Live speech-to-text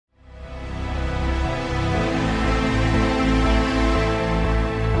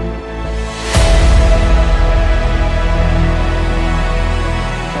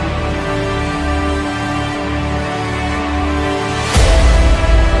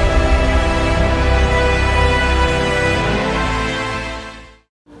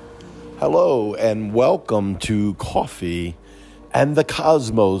Hello and welcome to Coffee and the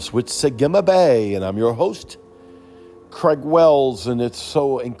Cosmos with Sagima Bay, and I'm your host, Craig Wells, and it's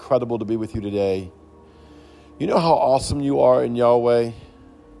so incredible to be with you today. You know how awesome you are in Yahweh?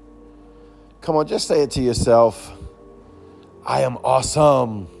 Come on, just say it to yourself. I am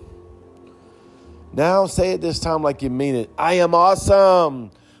awesome. Now say it this time like you mean it. I am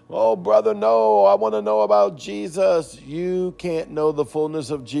awesome. Oh, brother, no, I want to know about Jesus. You can't know the fullness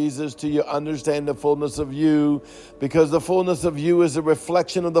of Jesus till you understand the fullness of you, because the fullness of you is a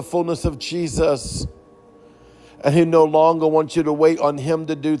reflection of the fullness of Jesus. And he no longer wants you to wait on him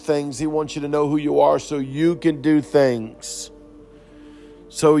to do things. He wants you to know who you are so you can do things.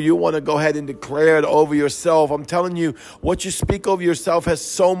 So you want to go ahead and declare it over yourself. I'm telling you, what you speak over yourself has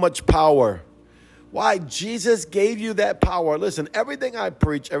so much power. Why? Jesus gave you that power. Listen, everything I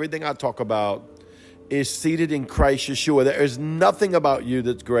preach, everything I talk about is seated in Christ Yeshua. There is nothing about you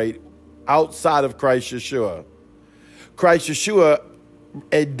that's great outside of Christ Yeshua. Christ Yeshua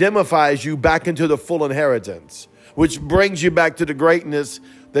identifies you back into the full inheritance, which brings you back to the greatness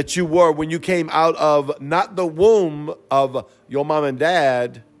that you were when you came out of not the womb of your mom and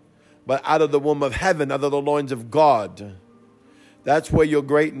dad, but out of the womb of heaven, out of the loins of God. That's where your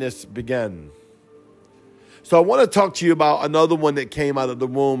greatness began. So I want to talk to you about another one that came out of the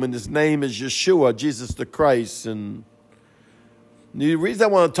womb, and his name is Yeshua, Jesus the Christ. And the reason I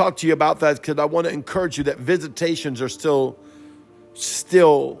want to talk to you about that is because I want to encourage you that visitations are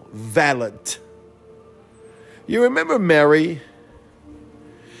still valid. You remember Mary?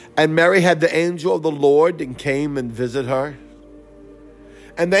 And Mary had the angel of the Lord and came and visited her.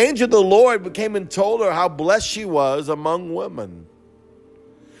 And the angel of the Lord came and told her how blessed she was among women.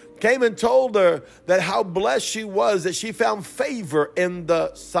 Came and told her that how blessed she was, that she found favor in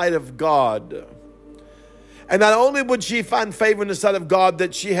the sight of God. And not only would she find favor in the sight of God,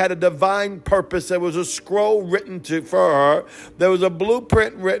 that she had a divine purpose. There was a scroll written for her. There was a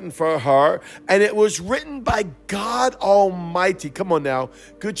blueprint written for her. And it was written by God Almighty. Come on now.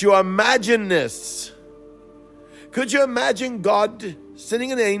 Could you imagine this? Could you imagine God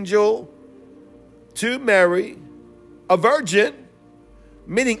sending an angel to Mary, a virgin,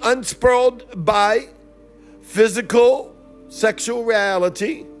 meaning unspoiled by physical sexual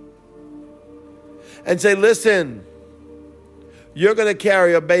reality, and say, listen, you're going to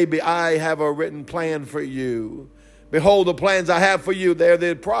carry a baby. I have a written plan for you. Behold, the plans I have for you, they're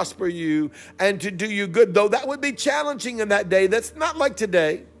to prosper you and to do you good. Though that would be challenging in that day. That's not like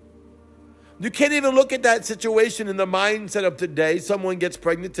today. You can't even look at that situation in the mindset of today. Someone gets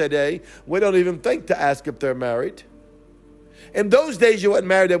pregnant today. We don't even think to ask if they're married. In those days, you weren't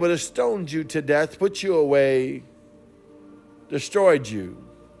married. They would have stoned you to death, put you away, destroyed you.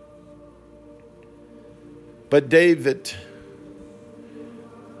 But David,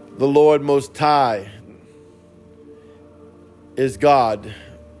 the Lord Most High, is God.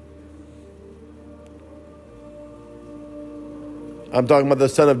 I'm talking about the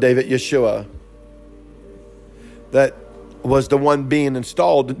son of David, Yeshua, that was the one being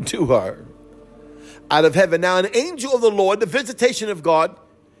installed into her out of heaven. Now, an angel of the Lord, the visitation of God,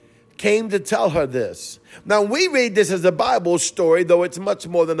 came to tell her this. Now, we read this as a Bible story, though it's much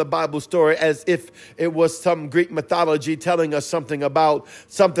more than a Bible story, as if it was some Greek mythology telling us something about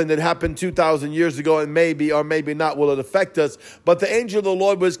something that happened 2,000 years ago, and maybe or maybe not will it affect us. But the angel of the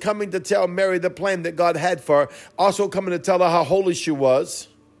Lord was coming to tell Mary the plan that God had for her, also coming to tell her how holy she was,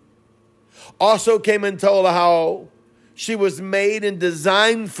 also came and told her how she was made and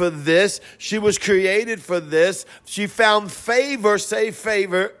designed for this. She was created for this. She found favor, say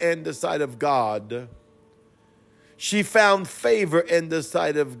favor, in the sight of God. She found favor in the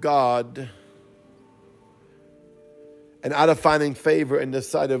sight of God. And out of finding favor in the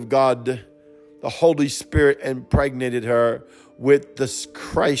sight of God, the Holy Spirit impregnated her with the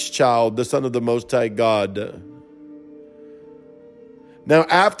Christ child, the Son of the Most High God. Now,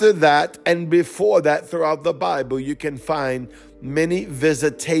 after that and before that, throughout the Bible, you can find many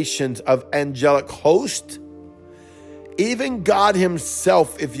visitations of angelic hosts. Even God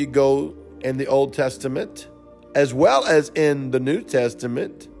himself, if you go in the Old Testament, as well as in the New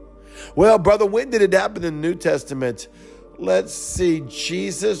Testament. Well, brother, when did it happen in the New Testament? Let's see.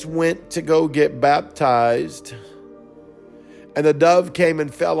 Jesus went to go get baptized, and a dove came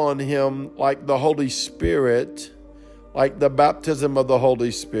and fell on him like the Holy Spirit, like the baptism of the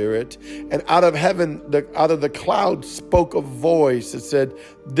Holy Spirit. And out of heaven, out of the cloud spoke a voice that said,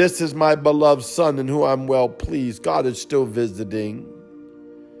 "This is my beloved Son in whom I'm well pleased." God is still visiting.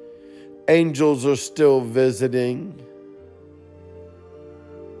 Angels are still visiting.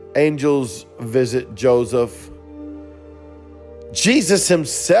 Angels visit Joseph. Jesus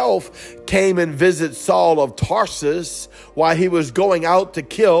himself came and visited Saul of Tarsus while he was going out to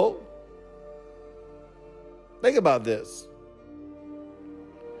kill. Think about this.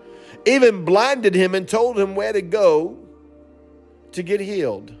 Even blinded him and told him where to go to get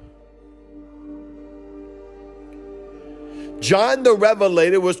healed. John the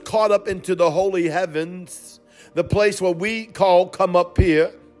Revelator was caught up into the holy heavens, the place where we call come up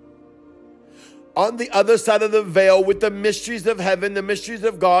here. On the other side of the veil with the mysteries of heaven, the mysteries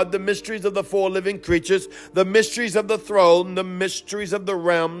of God, the mysteries of the four living creatures, the mysteries of the throne, the mysteries of the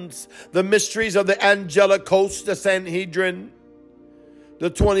realms, the mysteries of the angelic host, the Sanhedrin, the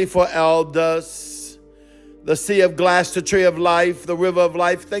 24 elders, the sea of glass, the tree of life, the river of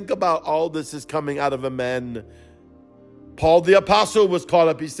life. Think about all this is coming out of a man. Paul the apostle was caught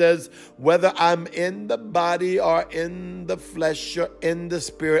up. He says, whether I'm in the body or in the flesh or in the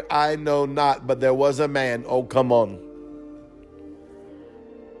spirit, I know not. But there was a man. Oh, come on.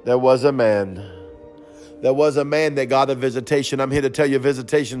 There was a man. There was a man that got a visitation. I'm here to tell you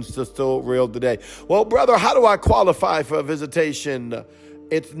visitations are still real today. Well, brother, how do I qualify for a visitation?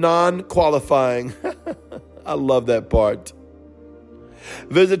 It's non-qualifying. I love that part.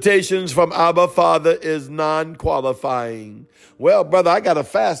 Visitations from Abba Father is non-qualifying. Well, brother, I got to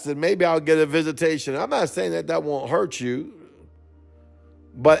fast and maybe I'll get a visitation. I'm not saying that won't hurt you,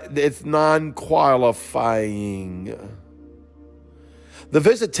 but it's non-qualifying. The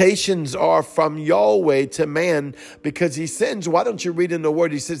visitations are from Yahweh to man because he sends. Why don't you read in the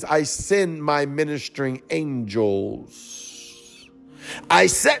word? He says, I send my ministering angels. I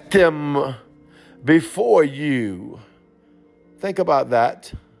set them before you. Think about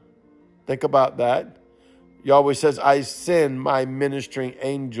that. Think about that. Yahweh says, I send my ministering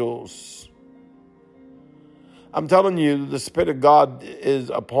angels. I'm telling you, the Spirit of God is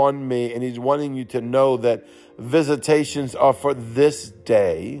upon me, and he's wanting you to know that visitations are for this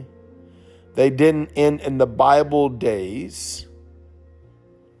day. They didn't end in the Bible days.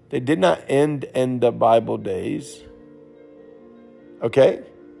 They did not end in the Bible days. Okay?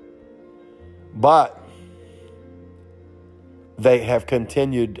 But they have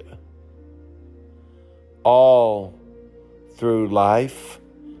continued all through life,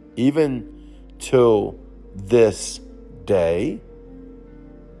 even till this day.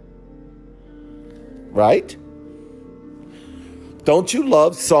 Right? Don't you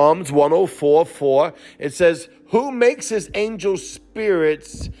love Psalms 104:4? It says, who makes his angel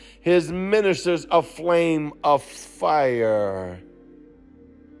spirits, his ministers, a flame of fire?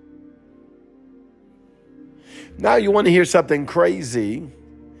 Now you want to hear something crazy?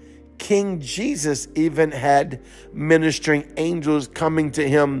 King Jesus even had ministering angels coming to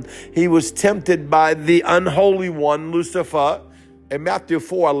him. He was tempted by the unholy one, Lucifer. In Matthew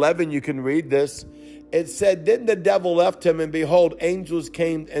 4:11, you can read this. It said, then the devil left him, and behold, angels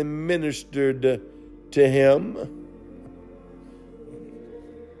came and ministered to him.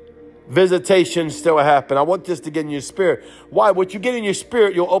 Visitations still happen. I want this to get in your spirit. Why? What you get in your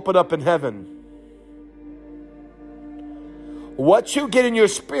spirit, you'll open up in heaven. What you get in your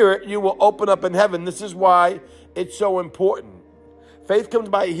spirit, you will open up in heaven. This is why it's so important. Faith comes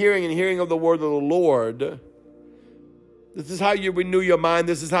by hearing, and hearing of the word of the Lord. This is how you renew your mind.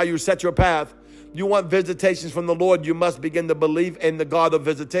 This is how you set your path. You want visitations from the Lord, you must begin to believe in the God of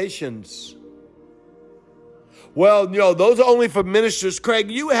visitations. Well, those are only for ministers. Craig,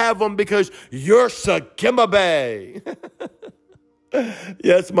 you have them because you're Sekema Bay.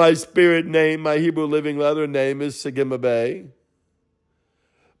 Yes, my spirit name, my Hebrew living letter name is Sekema Bay.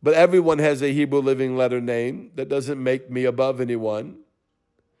 But everyone has a Hebrew living letter name. That doesn't make me above anyone.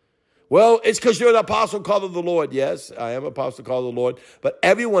 Well, it's because you're an apostle called of the Lord. Yes, I am an apostle called of the Lord. But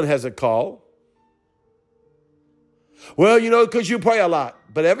everyone has a call. Well, because you pray a lot.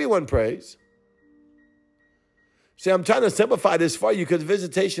 But everyone prays. See, I'm trying to simplify this for you because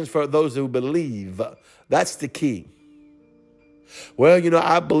visitations for those who believe. That's the key. Well,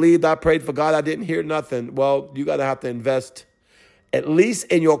 I believed, I prayed for God, I didn't hear nothing. Well, you got to have to invest, at least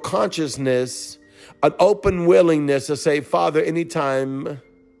in your consciousness, an open willingness to say, Father, anytime,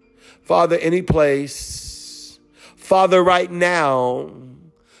 Father, any place, Father, right now,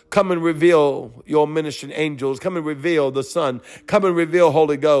 come and reveal your ministering angels. Come and reveal the Son. Come and reveal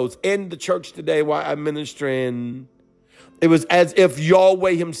Holy Ghost. In the church today while I'm ministering, it was as if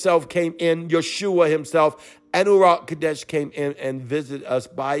Yahweh himself came in, Yeshua himself, and Ruach Kadesh came in and visited us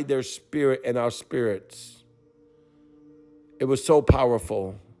by their spirit and our spirits. It was so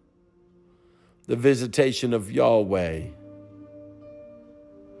powerful. The visitation of Yahweh.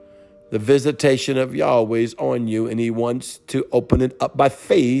 The visitation of Yahweh is on you, and he wants to open it up by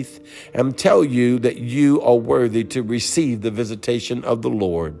faith and tell you that you are worthy to receive the visitation of the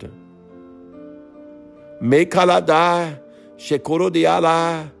Lord. Me kalada, shekoro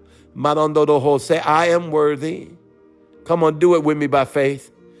diala, manondo doho. Say, I am worthy. Come on, do it with me by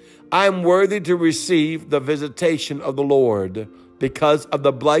faith. I am worthy to receive the visitation of the Lord because of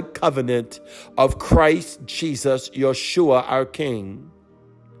the blood covenant of Christ Jesus, Yeshua, our King.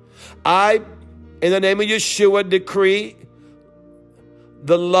 I, in the name of Yeshua, decree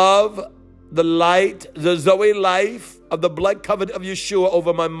the love, the light, the Zoe life of the blood covenant of Yeshua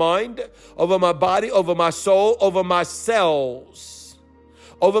over my mind, over my body, over my soul, over my cells,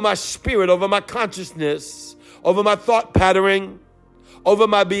 over my spirit, over my consciousness, over my thought pattern, over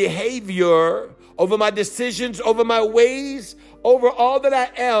my behavior, over my decisions, over my ways, over all that I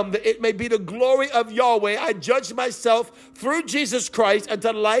am, that it may be the glory of Yahweh. I judge myself through Jesus Christ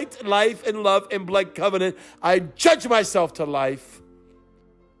unto light, life, and love and blood covenant. I judge myself to life.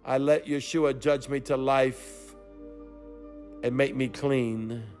 I let Yeshua judge me to life and make me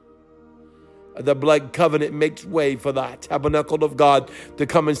clean. The blood covenant makes way for the tabernacle of God to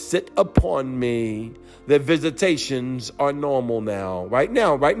come and sit upon me. The visitations are normal now. Right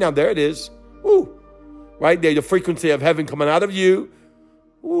now, there it is. Ooh. Right there, the frequency of heaven coming out of you.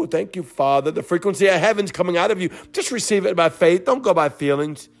 Ooh, thank you, Father. The frequency of heaven's coming out of you. Just receive it by faith. Don't go by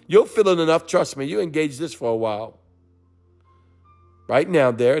feelings. You'll feel it enough. Trust me. You engage this for a while. Right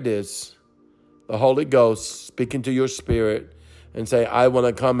now, there it is. The Holy Ghost speaking to your spirit and say, I want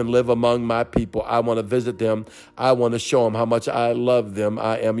to come and live among my people. I want to visit them. I want to show them how much I love them.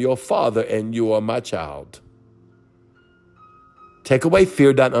 I am your Father and you are my child. Take away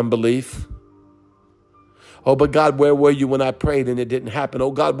fear, not unbelief. Oh, but God, where were you when I prayed and it didn't happen? Oh,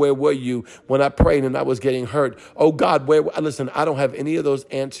 God, where were you when I prayed and I was getting hurt? Oh, God, listen, I don't have any of those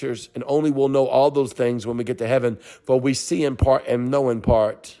answers, and only we'll know all those things when we get to heaven, for we see in part and know in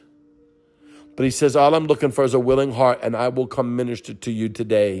part. But he says, all I'm looking for is a willing heart, and I will come minister to you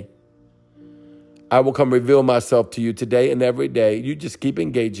today. I will come reveal myself to you today and every day. You just keep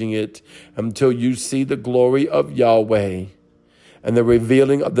engaging it until you see the glory of Yahweh and the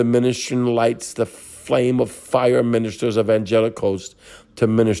revealing of the ministering lights, the flame of fire ministers of angelic hosts to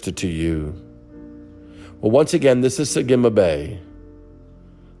minister to you. Well, once again, this is Sagima Bay.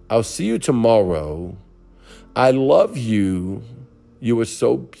 I'll see you tomorrow. I love you. You are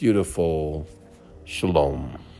so beautiful. Shalom.